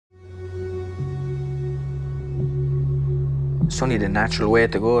It's only the natural way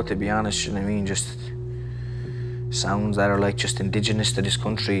to go, to be honest, you know what I mean? Just sounds that are like just indigenous to this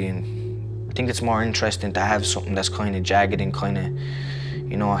country, and I think it's more interesting to have something that's kind of jagged and kind of,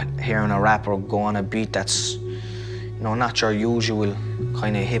 you know, hearing a rapper go on a beat that's, you know, not your usual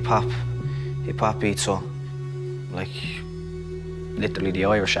kind of hip-hop beat, so like literally the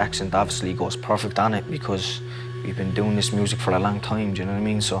Irish accent obviously goes perfect on it because we've been doing this music for a long time, do you know what I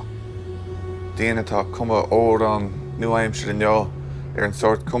mean? So Díana tá cuma ódán New-Hampshire inniu an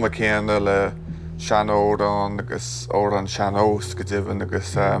sort cuma céanna le sean ódán agus ódán sean ós go dtibh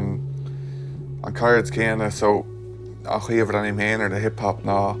agus an cairid céanna so a chuomh an imhéanaar de hip-hop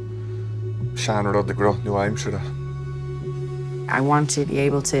ná sean rud de groth New-Hampshire. I want to be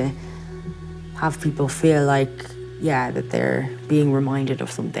able to have people feel like, yeah, that they're being reminded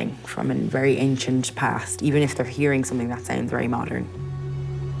of something from a very ancient past, even if they're hearing something that sounds very modern.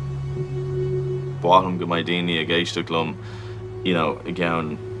 Bottom go my daine a géiste glum, you know,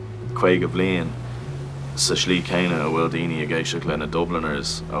 again, Quaig of Blian, sa slí céine a bhfuil daine a géiste le na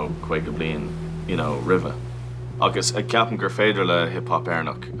Dubliners ó Quaig of Blian, you know, river. Agus a ceapan gur féidir le hip-hop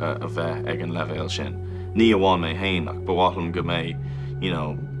airnach a bheith ag an leibhéal sin. Ní amháin mé héanach, ba bhfuil go mé, you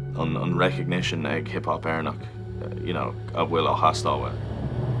know, an recognition ag hip-hop airnach, you know, a bhfuil á hastáha.